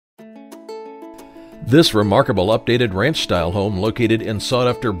This remarkable updated ranch-style home located in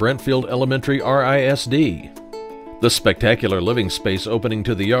sought-after Brentfield Elementary RISD. The spectacular living space opening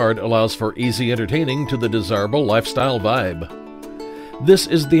to the yard allows for easy entertaining to the desirable lifestyle vibe. This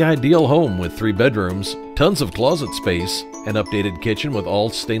is the ideal home with 3 bedrooms, tons of closet space, an updated kitchen with all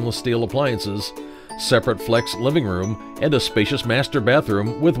stainless steel appliances, separate flex living room, and a spacious master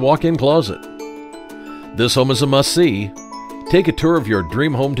bathroom with walk-in closet. This home is a must-see. Take a tour of your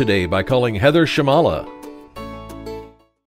dream home today by calling Heather Shimala.